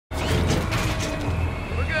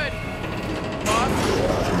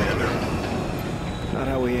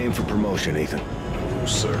how we aim for promotion, Ethan. Oh,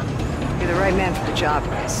 sir. You're the right man for the job,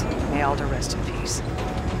 Rice. May Alder rest in peace.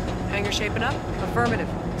 Hangar shaping up? Affirmative.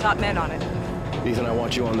 Top men on it. Ethan, I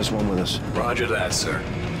want you on this one with us. Roger that, sir.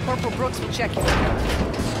 Corporal Brooks will check you.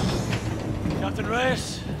 Captain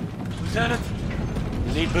Reyes, Lieutenant,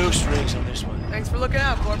 we need boost rigs on this one. Thanks for looking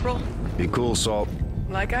out, Corporal. Be cool, Salt.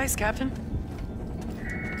 Like ice, Captain.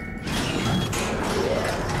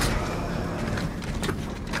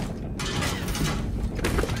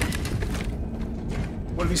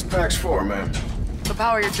 What are these packs for, man? To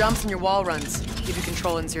power your jumps and your wall runs. Give you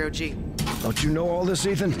control in zero-G. Don't you know all this,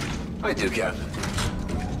 Ethan? I do, Captain.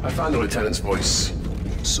 I found the lieutenant's voice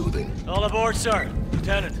soothing. All aboard, sir.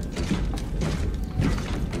 Lieutenant.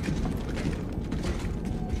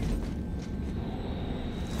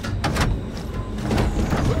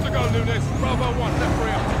 Good to go, Nunes. Bravo 1, left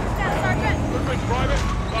rear. Staff Sergeant! Moving, private.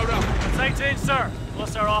 Load up. That's 18, sir.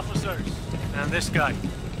 Plus our officers. And this guy.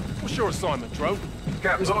 What's your assignment, Drone?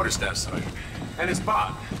 Captain's orders, Staff Sergeant. And it's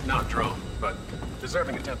bot, not drone, but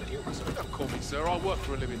deserving attempted humor, sir. Don't call me, sir. I work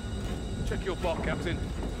for a living. Check your bot, Captain,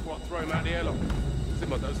 before I throw him out the airlock. See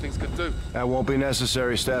what those things could do. That won't be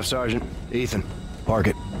necessary, Staff Sergeant. Ethan, park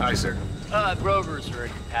it. Aye, sir. Rovers are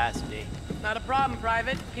at capacity. Not a problem,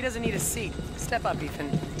 Private. He doesn't need a seat. Step up, Ethan.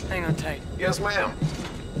 Hang on tight. Yes, ma'am.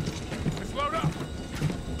 Let's load up.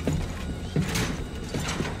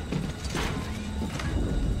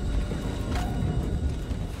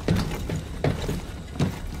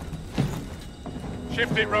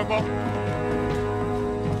 Shift it, robot.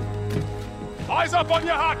 Eyes up on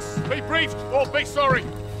your huts! Be briefed or be sorry.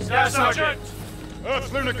 Staff Sergeant.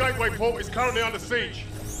 Earth's lunar gateway port is currently under siege.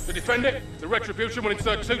 To defend it, the Retribution will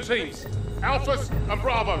insert 2 teams. Alphas and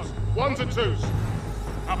Bravos, 1s and 2s.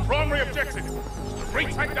 Our primary objective is to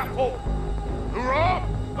retake that port. Hoorah!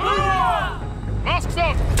 Hoorah! Masks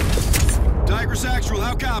on! Tigris Actual,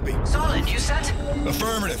 how copy? Solid, you set?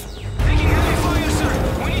 Affirmative. Taking heavy fire, sir!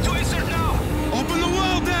 We need to insert now! Open the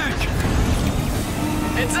well deck!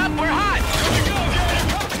 Heads up, we're hot! Good to go,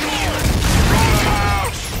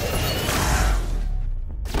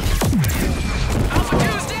 Alpha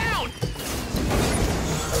 2's down!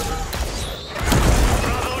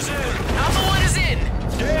 Bravo's in! Alpha 1 is in!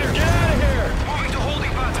 Gator, get out of here! Moving to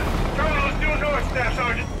holding pattern. Let's do north, Staff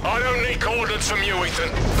Sergeant. I don't need coordinates from you, Ethan.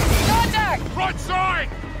 Contact! Right side!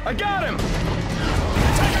 I got him!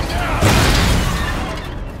 Take him down!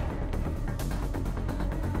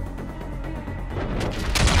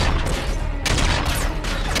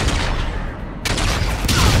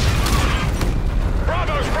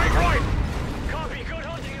 Bravo's break right! Copy. Good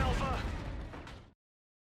hunting, Alpha.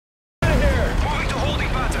 Moving to holding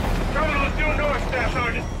pattern. Let's do north, Staff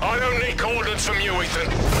Sergeant. I don't need coordinates from you, Ethan.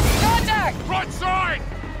 Contact! Right side!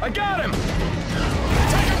 I got him!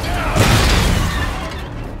 Take him down!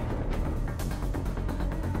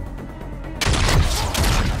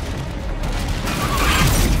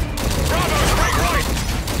 Bravo's break right!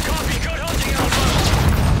 Copy. Good hunting, Alpha.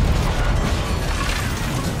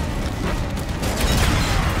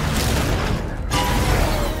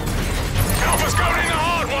 Alpha's going in the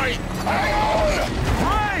hard way! Hang on!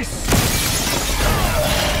 Rice!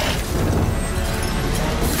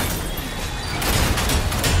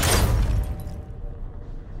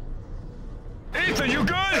 Ethan, you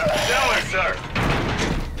good? Stellar, sir.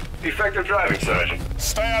 Effective driving, Sergeant.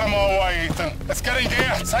 Stay out of my way, Ethan. Let's get in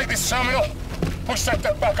gear, take this terminal, push that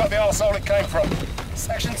deck back up the arsehole it came from.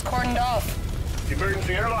 Section's cordoned off. The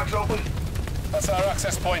emergency airlock's open. That's our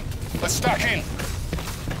access point. Let's stack in.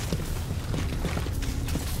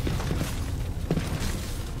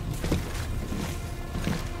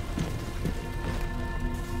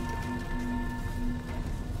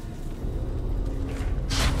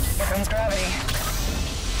 Here comes gravity.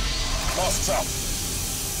 Masks up.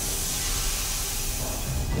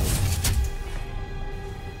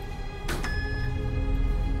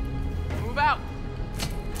 Move out.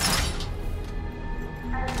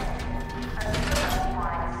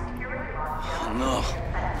 Oh, no.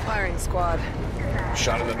 Firing squad.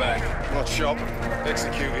 Shot in the back. Not shot.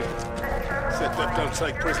 Executed. Said that don't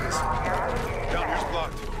take prisoners. Downwards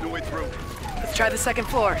blocked. No way through. Let's try the second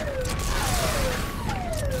floor.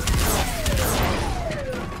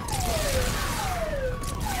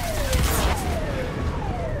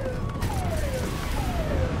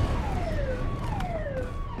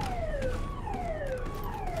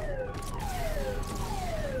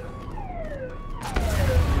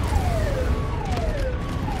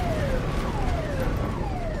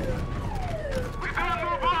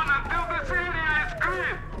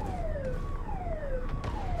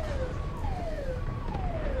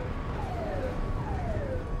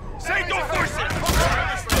 Say no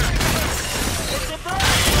forces!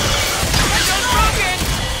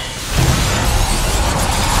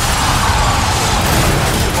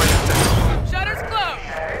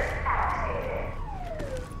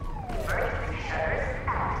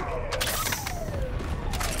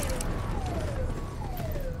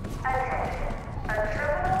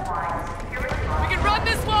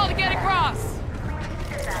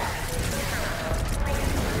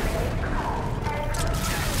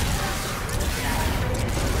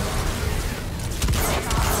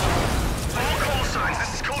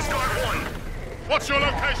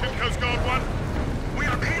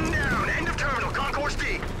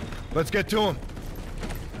 Let's get to him.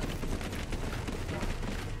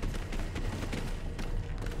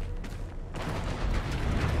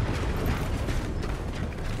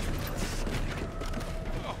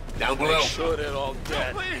 Down below. Make sure they're all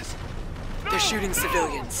dead. Please! They're shooting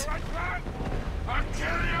civilians. I'll kill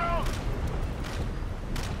you!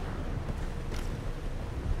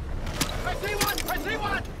 I see one! I see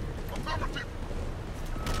one! Affirmative!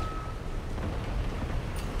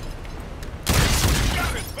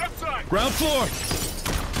 Got it! Left side! Ground floor!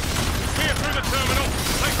 Clear through the terminal!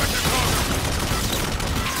 Take back your target!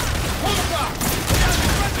 Pull the block!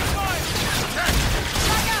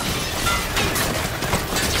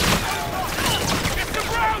 Get the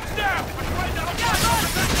rounds down!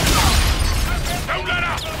 Don't let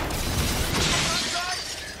up!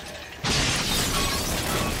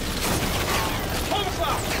 Pull the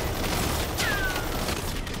block!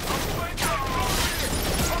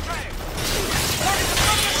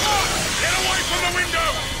 Get away from the window!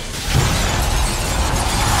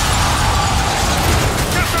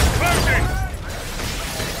 Gas is closing!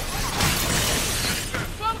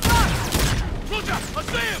 Roger! I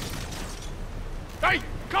see him! Hey!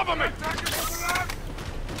 Cover me!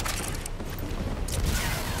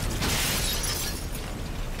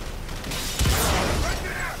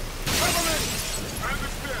 Cover me! And the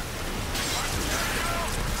spear!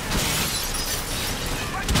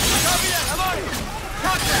 I'm on it!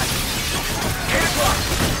 Contact! 8 o'clock!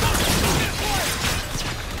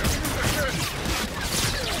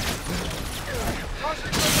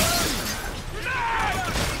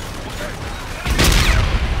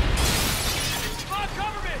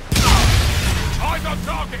 Cover me! Eyes on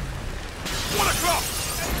target! 1 o'clock!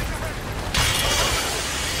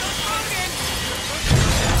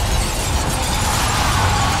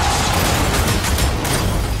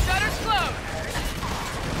 Shutter's closed.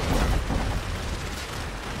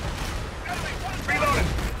 Reloading!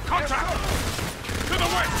 Contact! To the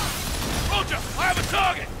west! Roger! I have a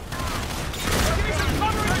target!